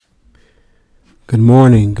good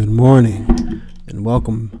morning, and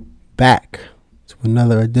welcome back to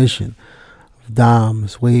another edition of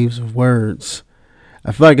Dom's Waves of Words.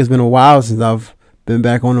 I feel like it's been a while since I've been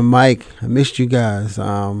back on the mic. I missed you guys.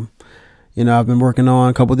 I've been working on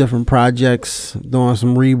a couple different projects, doing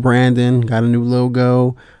some rebranding, got a new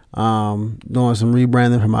logo, doing some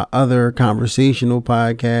rebranding for my other conversational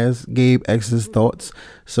podcast, Gabe X's Thoughts.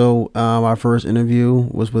 So our first interview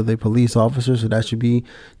was with a police officer, so that should be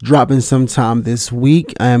dropping sometime this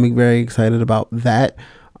week. I am very excited about that.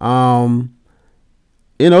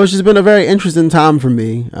 It's just been a very interesting time for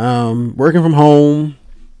me. Working from home,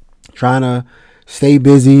 trying to stay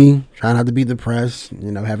busy, trying not to be depressed,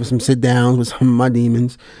 having some sit downs with some of my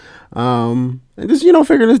demons. And just,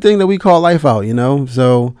 figuring this thing that we call life out,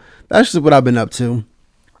 So that's just what I've been up to.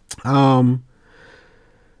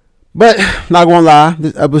 But not gonna lie,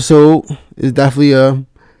 this episode is definitely a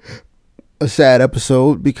sad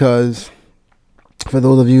episode because for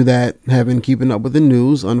those of you that have been keeping up with the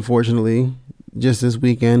news, unfortunately, just this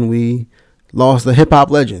weekend we lost a hip hop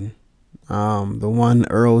legend. The one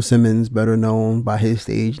Earl Simmons, better known by his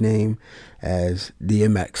stage name as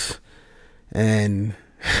DMX. And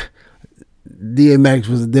DMX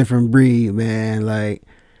was a different breed, man. Like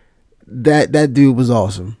that dude was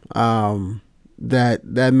awesome.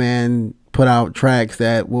 That man put out tracks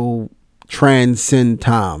that will transcend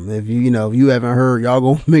time. If you haven't heard, y'all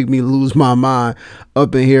gonna make me lose my mind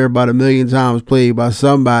up in here about 1 million times played by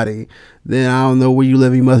somebody, then I don't know where you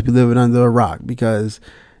live. You must be living under a rock because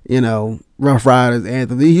Rough Riders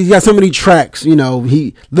anthem. He's got so many tracks. He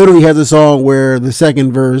literally has a song where the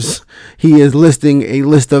second verse he is listing a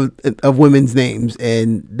list of women's names,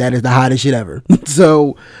 and that is the hottest shit ever.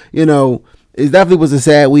 So it definitely was a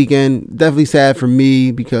sad weekend. Definitely sad for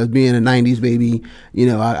me because being a 90s baby,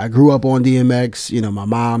 I grew up on DMX. My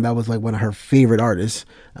mom, that was like one of her favorite artists.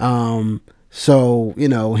 So,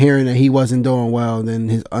 hearing that he wasn't doing well, then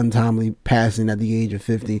his untimely passing at the age of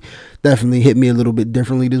 50 definitely hit me a little bit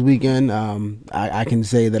differently this weekend. I can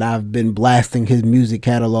say that I've been blasting his music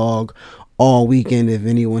catalog all weekend. If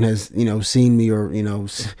anyone has, seen me or,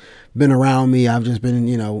 been around me, I've just been,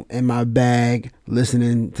 in my bag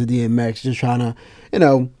listening to DMX, just trying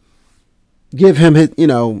to, give him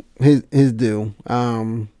his, his due.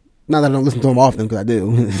 Not that I don't listen to him often, because I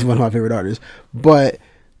do. He's one of my favorite artists. But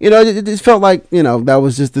it just felt like, that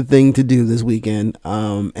was just the thing to do this weekend.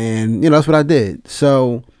 And, that's what I did.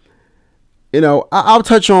 So, I'll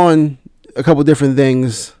touch on a couple different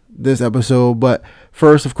things this episode. But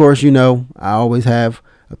first, of course, I always have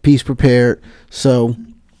a piece prepared. So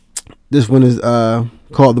this one is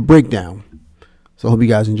called The Breakdown. So I hope you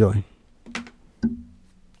guys enjoy.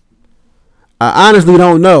 I honestly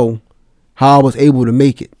don't know how I was able to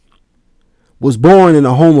make it. Was born in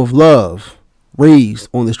a home of love, raised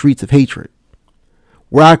on the streets of hatred.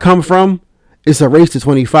 Where I come from, it's a race to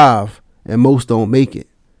 25, and most don't make it.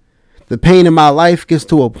 The pain in my life gets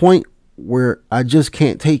to a point where I just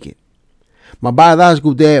can't take it. My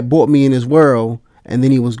biological dad brought me in this world, and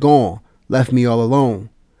then he was gone, left me all alone,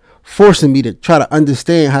 forcing me to try to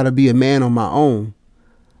understand how to be a man on my own.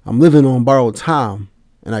 I'm living on borrowed time,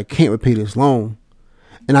 and I can't repay this loan.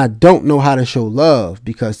 And I don't know how to show love,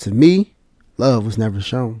 because to me, love was never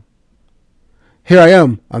shown. Here I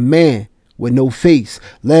am, a man with no face,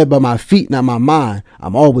 led by my feet, not my mind.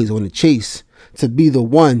 I'm always on the chase to be the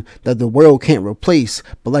one that the world can't replace.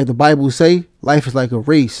 But like the Bible say, life is like a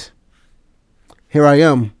race. Here I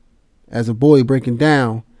am, as a boy breaking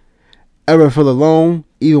down. Ever feel alone,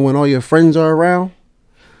 even when all your friends are around?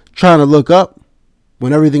 Trying to look up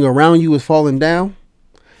when everything around you is falling down?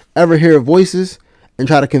 Ever hear voices and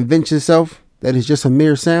try to convince yourself that it's just a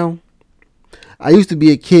mere sound? I used to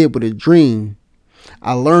be a kid with a dream.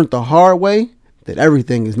 I learned the hard way that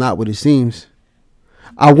everything is not what it seems.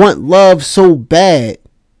 I want love so bad,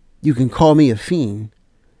 you can call me a fiend.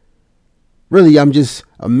 Really, I'm just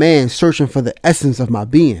a man searching for the essence of my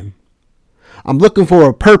being. I'm looking for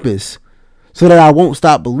a purpose so that I won't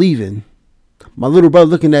stop believing. My little brother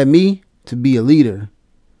looking at me to be a leader.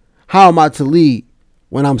 How am I to lead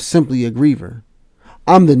when I'm simply a griever?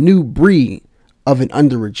 I'm the new breed of an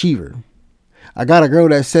underachiever. I got a girl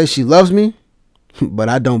that says she loves me, but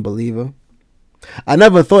I don't believe her. I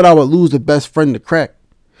never thought I would lose the best friend to crack.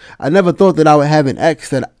 I never thought that I would have an ex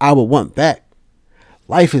that I would want back.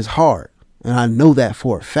 Life is hard, and I know that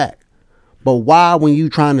for a fact. But why, when you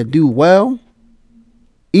trying to do well,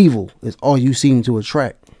 evil is all you seem to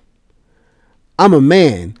attract? I'm a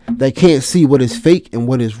man that can't see what is fake and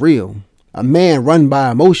what is real. A man run by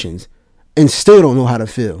emotions and still don't know how to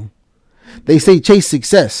feel. They say chase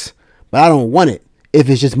success, but I don't want it if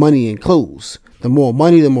it's just money and clothes. The more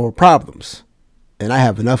money, the more problems. and I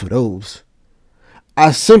have enough of those.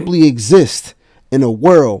 I simply exist in a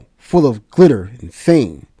world full of glitter and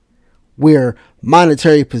fame, where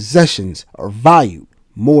monetary possessions are valued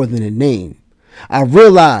more than a name. I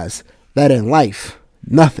realize that in life,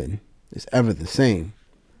 nothing is ever the same.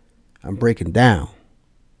 I'm breaking down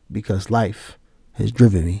because life has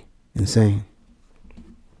driven me insane.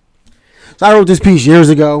 So I wrote this piece years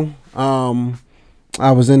ago.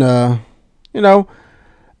 I was in a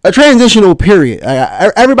transitional period.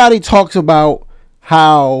 Everybody talks about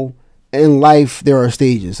how in life there are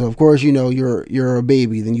stages. So of course, you're a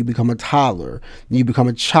baby, then you become a toddler, then you become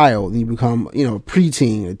a child, then you become, a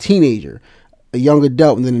preteen, a teenager, a young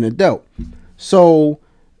adult, and then an adult. So,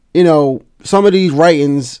 some of these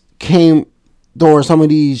writings came during some of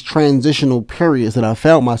these transitional periods that I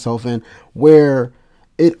found myself in, where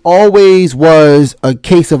it always was a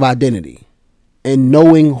case of identity and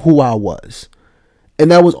knowing who I was.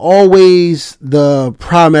 And that was always the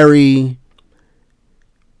primary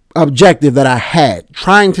objective that I had,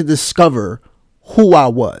 trying to discover who I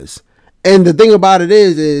was. And the thing about it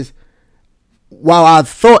is while I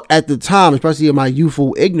thought at the time, especially in my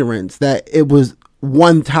youthful ignorance, that it was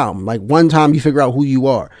one time you figure out who you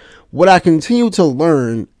are. What I continue to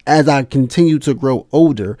learn as I continue to grow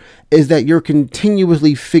older is that you're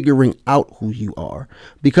continuously figuring out who you are,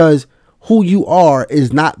 because who you are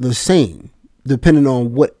is not the same depending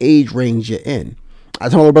on what age range you're in. I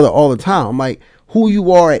tell my brother all the time, I'm like, who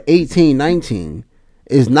you are at 18, 19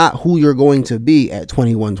 is not who you're going to be at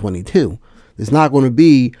 21, 22. It's not going to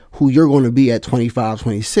be who you're going to be at 25,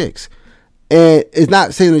 26. And it's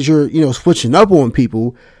not saying that you're, switching up on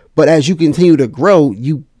people, but as you continue to grow,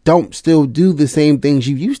 you don't still do the same things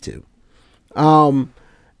you used to. And,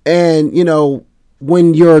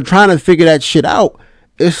 when you're trying to figure that shit out,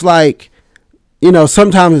 it's like,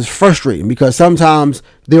 sometimes it's frustrating because sometimes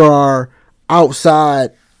there are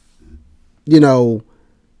outside,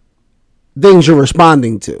 things you're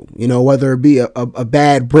responding to, whether it be a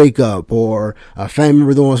bad breakup or a family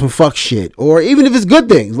member doing some fuck shit, or even if it's good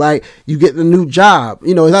things, like you get a new job,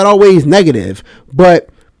 it's not always negative, but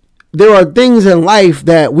there are things in life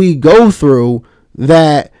that we go through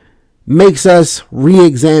that makes us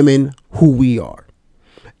re-examine who we are.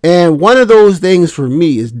 And one of those things for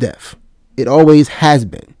me is death. It always has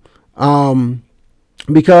been.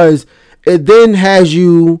 Because it then has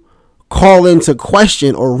you call into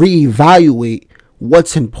question or reevaluate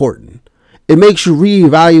what's important. It makes you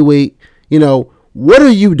reevaluate, what are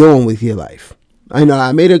you doing with your life? I know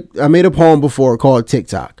I made a poem before called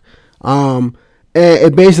TikTok. And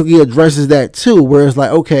it basically addresses that too, where it's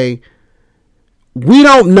like, okay, we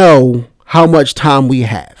don't know how much time we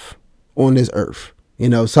have on this earth.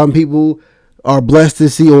 Some people are blessed to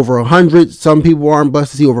see over 100. Some people aren't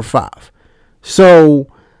blessed to see over 5. So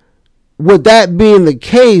with that being the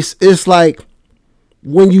case, it's like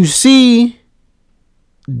when you see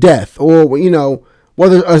death, or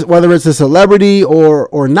whether it's a celebrity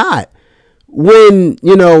or not, when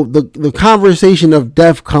the conversation of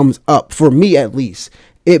death comes up, for me at least,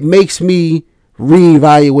 it makes me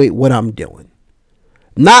reevaluate what I'm doing.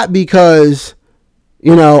 Not because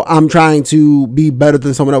I'm trying to be better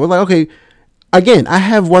than someone else. Like, okay, again, I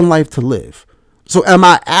have one life to live. So am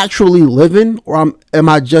I actually living, or am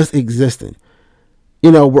I just existing? We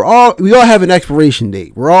all have an expiration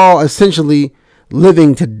date. We're all essentially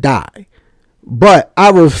living to die. But I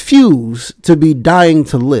refuse to be dying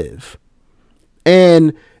to live.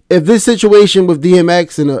 And if this situation with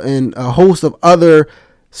DMX and a host of other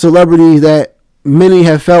celebrities that many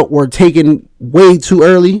have felt were taken way too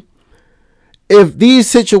early, if these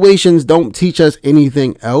situations don't teach us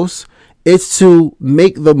anything else, it's to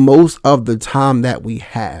make the most of the time that we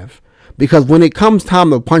have. Because when it comes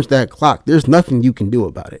time to punch that clock, there's nothing you can do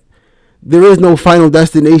about it. There is no final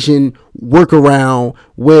destination workaround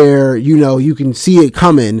where, you can see it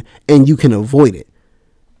coming and you can avoid it.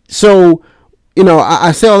 So,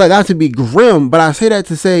 I say all that not to be grim, but I say that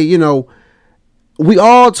to say, we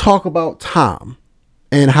all talk about time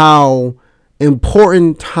and how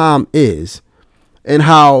important time is, and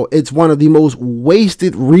how it's one of the most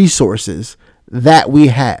wasted resources that we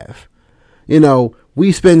have.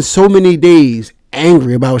 We spend so many days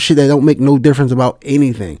angry about shit that don't make no difference about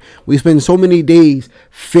anything. We spend so many days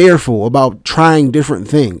fearful about trying different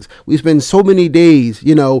things. We spend so many days,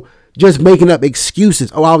 just making up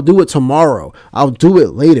excuses. Oh, I'll do it tomorrow. I'll do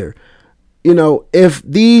it later. If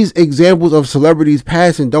these examples of celebrities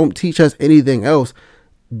passing don't teach us anything else,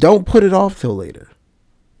 don't put it off till later.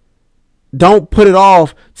 Don't put it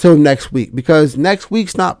off till next week, because next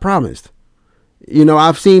week's not promised.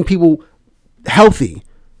 I've seen people healthy,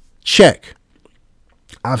 check.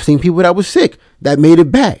 I've seen people that was sick, that made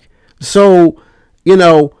it back. So,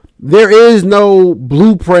 there is no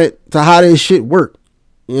blueprint to how this shit work.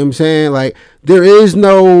 You know what I'm saying? Like, there is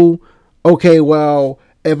no, okay, well,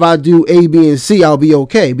 if I do A, B, and C, I'll be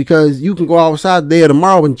okay. Because you can go outside today or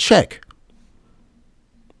tomorrow and check.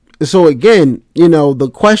 So again,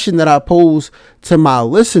 the question that I pose to my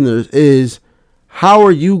listeners is, how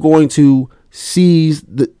are you going to seize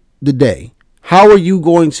the day? How are you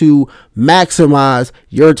going to maximize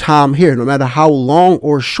your time here, no matter how long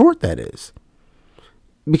or short that is?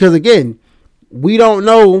 Because again, we don't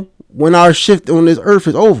know when our shift on this earth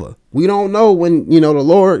is over. We don't know when, the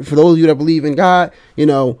Lord, for those of you that believe in God,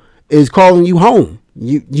 is calling you home.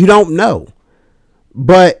 You don't know.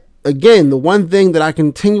 But again, the one thing that I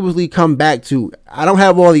continuously come back to, I don't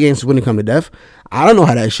have all the answers when it comes to death. I don't know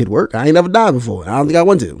how that shit work. I ain't never died before. I don't think I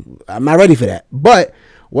want to. I'm not ready for that. But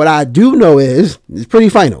what I do know is it's pretty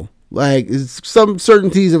final. Like, it's some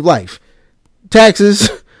certainties of life. Taxes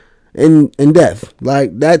and death.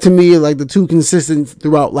 Like, that to me is like the two consistent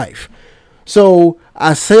throughout life. So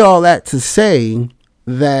I say all that to say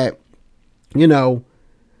that,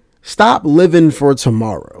 stop living for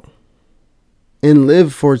tomorrow and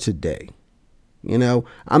live for today.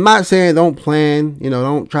 I'm not saying don't plan,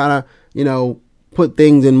 don't try to, put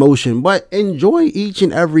things in motion, but enjoy each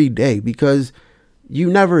and every day, because you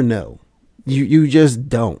never know. You just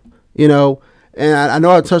don't, and I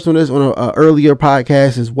know I touched on this on an earlier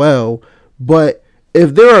podcast as well, but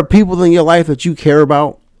if there are people in your life that you care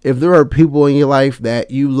about, if there are people in your life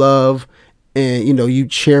that you love and, you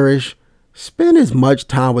cherish, spend as much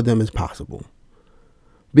time with them as possible.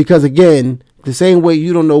 Because again, the same way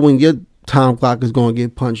you don't know when your time clock is going to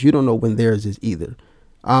get punched, you don't know when theirs is either.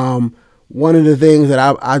 One of the things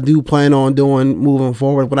that I do plan on doing moving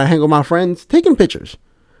forward when I hang with my friends, taking pictures.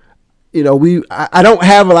 I don't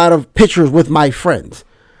have a lot of pictures with my friends,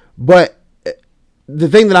 but the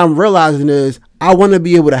thing that I'm realizing is I want to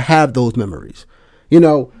be able to have those memories. I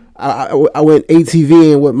went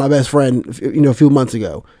ATVing with my best friend, a few months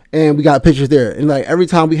ago, and we got pictures there. And like every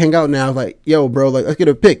time we hang out now, it's like, yo, bro, like let's get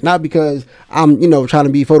a pic. Not because I'm, trying to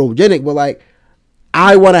be photogenic, but like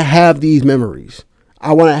I want to have these memories.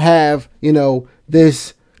 I want to have,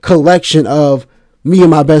 this collection of me and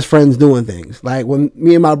my best friends doing things. Like when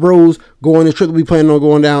me and my bros go on this trip, we planning on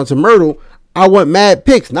going down to Myrtle. I want mad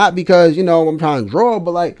pics, not because, I'm trying to draw,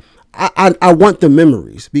 but like I want the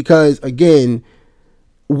memories, because again,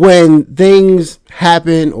 when things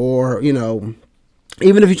happen, or, even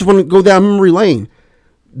if you just want to go down memory lane,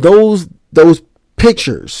 those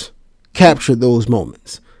pictures capture those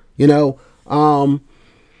moments,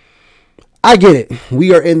 I get it.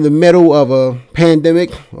 We are in the middle of a pandemic,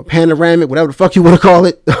 a panoramic, whatever the fuck you want to call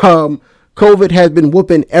it. COVID has been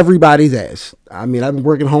whooping everybody's ass. I mean, I've been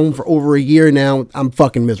working home for over a year now. I'm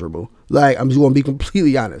fucking miserable. Like, I'm just going to be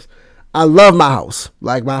completely honest. I love my house.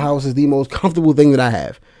 Like, my house is the most comfortable thing that I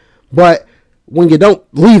have. But when you don't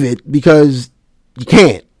leave it because you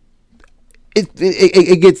can't,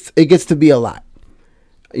 it gets to be a lot,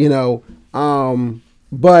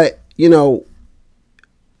 but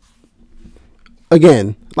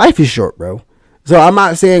again, life is short, bro. So I'm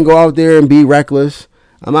not saying go out there and be reckless.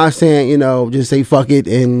 I'm not saying, just say fuck it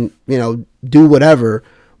and, do whatever.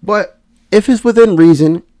 But if it's within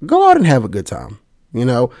reason, go out and have a good time.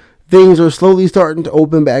 Things are slowly starting to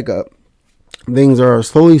open back up. Things are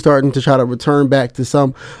slowly starting to try to return back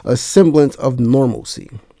to a semblance of normalcy.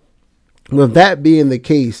 With that being the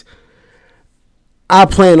case, I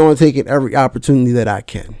plan on taking every opportunity that I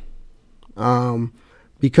can.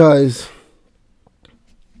 Because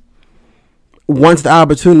once the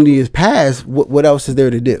opportunity is passed, what else is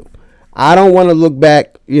there to do? I don't want to look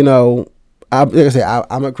back, like I say,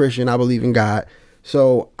 I'm a Christian. I believe in God.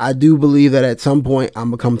 So I do believe that at some point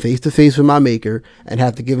I'm going to come face to face with my maker and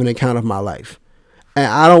have to give an account of my life. And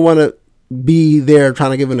I don't want to be there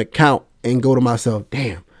trying to give an account and go to myself,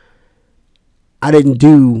 damn, I didn't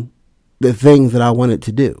do the things that I wanted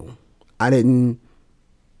to do. I didn't,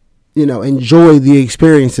 enjoy the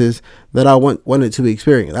experiences that I wanted to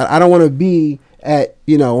experience. I don't want to be at,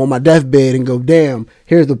 on my deathbed and go, damn,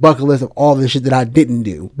 here's the bucket list of all the shit that I didn't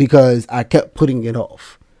do because I kept putting it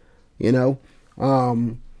off,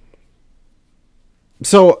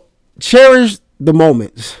 So cherish the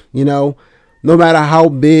moments, no matter how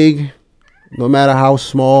big, no matter how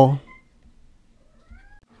small,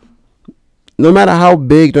 no matter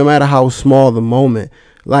how small the moment,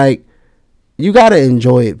 like, you got to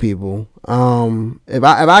enjoy it, people. If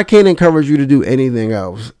I can't encourage you to do anything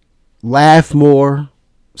else, laugh more,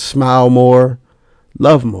 smile more,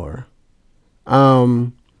 love more.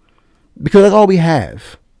 Because that's all we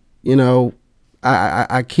have.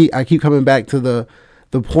 I keep coming back to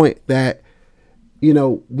the point that, you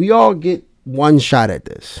know, we all get one shot at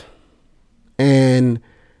this. And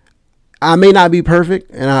I may not be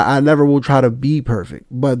perfect, and I never will try to be perfect.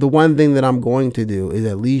 But the one thing that I'm going to do is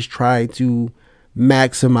at least try to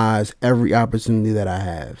maximize every opportunity that I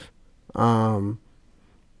have. I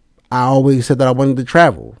always said that I wanted to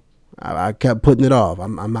travel. I kept putting it off.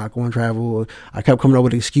 I'm not going to travel. I kept coming up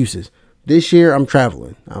with excuses. This year, I'm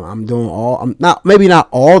traveling. I'm doing maybe not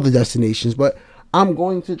all the destinations, but I'm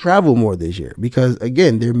going to travel more this year because,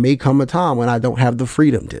 again, there may come a time when I don't have the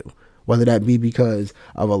freedom to. Whether that be because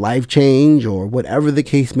of a life change or whatever the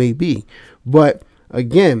case may be. But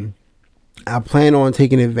again, I plan on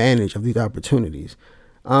taking advantage of these opportunities.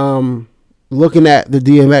 Looking at the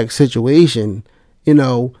DMX situation, you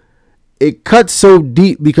know, it cuts so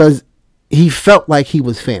deep because he felt like he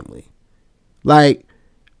was family. Like,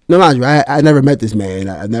 no, mind you, I never met this man.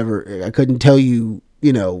 I couldn't tell you,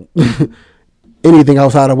 you know, anything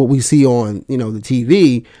outside of what we see on, you know, the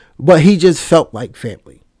TV, but he just felt like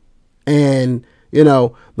family. And, you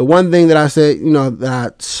know, the one thing that I said, you know, that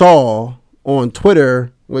I saw on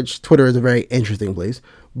Twitter, which Twitter is a very interesting place,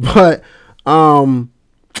 but one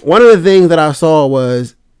of the things that I saw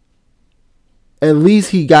was at least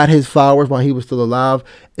he got his flowers while he was still alive,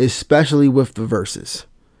 especially with the verses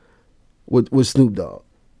with Snoop Dogg.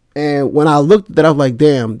 And when I looked at that, I was like,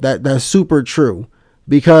 damn, that's super true.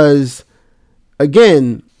 Because,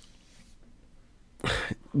 again,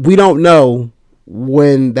 we don't know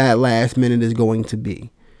when that last minute is going to be.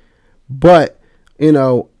 But, you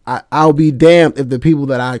know, I'll be damned if the people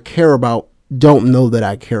that I care about don't know that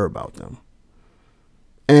I care about them.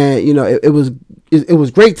 And, you know, it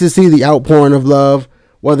was great to see the outpouring of love.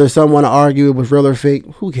 Whether someone argue it was real or fake,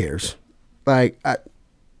 who cares? Like,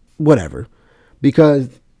 whatever. Because,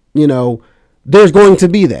 you know, there's going to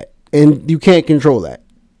be that. And you can't control that.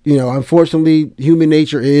 You know, unfortunately, human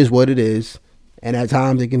nature is what it is. And at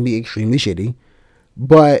times it can be extremely shitty.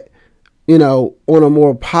 But, you know, on a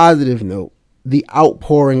more positive note, the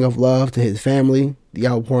outpouring of love to his family, the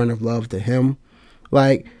outpouring of love to him,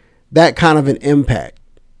 like, that kind of an impact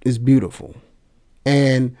is beautiful.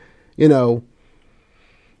 And, you know,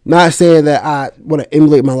 not saying that I want to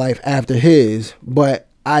emulate my life after his, but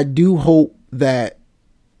I do hope that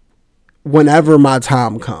whenever my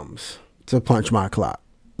time comes to punch my clock,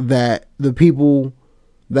 that the people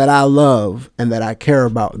that I love and that I care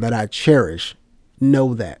about, that I cherish,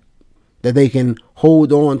 know that they can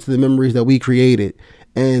hold on to the memories that we created,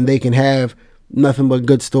 and they can have nothing but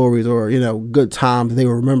good stories or, you know, good times they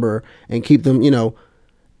will remember and keep them, you know,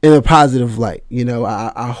 in a positive light. You know,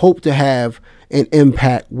 I hope to have an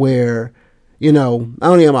impact where, you know,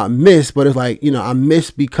 not only am I missed, but it's like, you know, I'm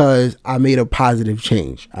missed because I made a positive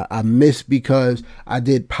change. I missed because I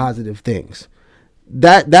did positive things.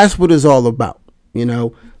 That's what it's all about, you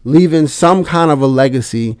know, leaving some kind of a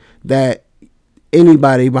legacy that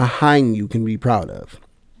anybody behind you can be proud of.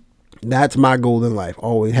 That's my goal in life.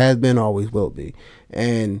 Always has been, always will be.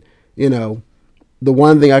 And, you know, the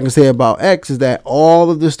one thing I can say about X is that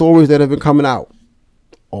all of the stories that have been coming out,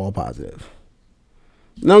 all positive.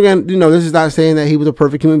 Now, again, you know, this is not saying that he was a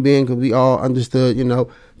perfect human being, because we all understood, you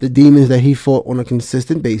know, the demons that he fought on a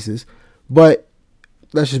consistent basis. But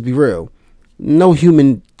let's just be real. No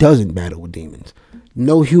human doesn't battle with demons.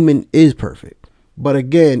 No human is perfect. But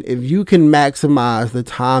again, if you can maximize the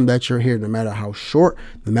time that you're here, no matter how short,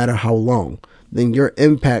 no matter how long, then your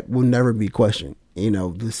impact will never be questioned. You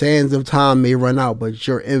know, the sands of time may run out, but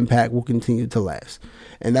your impact will continue to last.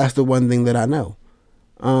 And that's the one thing that I know.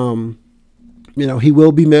 You know, he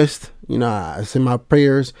will be missed. You know, I send my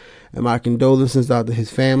prayers and my condolences out to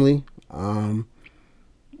his family.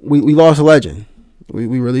 We lost a legend.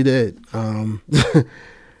 We really did.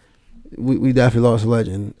 We definitely lost a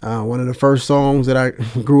legend. One of the first songs that I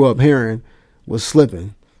grew up hearing was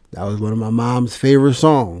Slippin'. That was one of my mom's favorite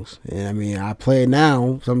songs. And I mean, I play it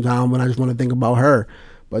now sometimes when I just want to think about her.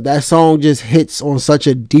 But that song just hits on such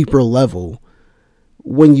a deeper level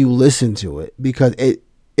when you listen to it, because it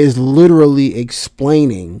is literally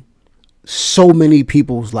explaining so many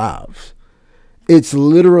people's lives. It's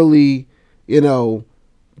literally, you know,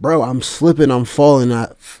 bro, I'm slipping, I'm falling,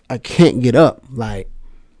 I can't get up. Like,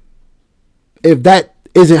 if that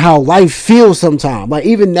isn't how life feels sometimes, like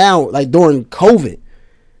even now, like during COVID,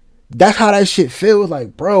 that's how that shit feels.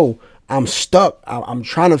 Like, bro, I'm stuck. I'm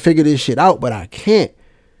trying to figure this shit out, but I can't.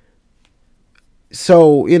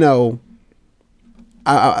 So, you know,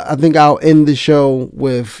 I think I'll end the show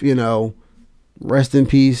with, you know, rest in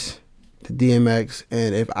peace to DMX.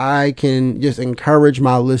 And if I can just encourage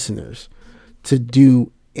my listeners to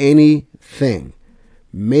do anything,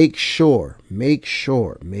 make sure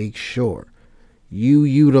you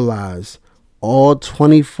utilize all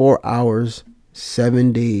 24 hours,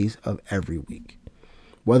 7 days of every week.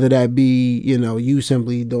 Whether that be, you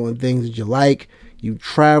simply doing things that you like, you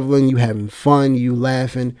traveling, you having fun, you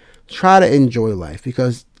laughing. Try to enjoy life,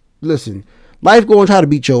 because listen, life going to try to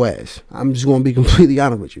beat your ass. I'm just going to be completely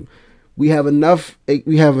honest with you. We have enough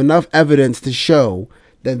evidence to show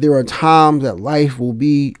that there are times that life will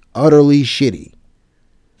be utterly shitty.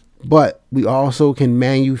 But we also can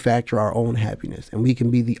manufacture our own happiness, and we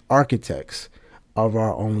can be the architects of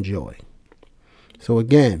our own joy. So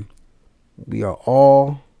again, we are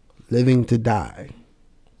all living to die.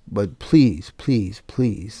 But please, please,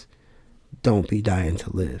 please don't be dying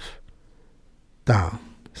to live. Dom,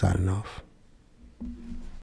 signing off.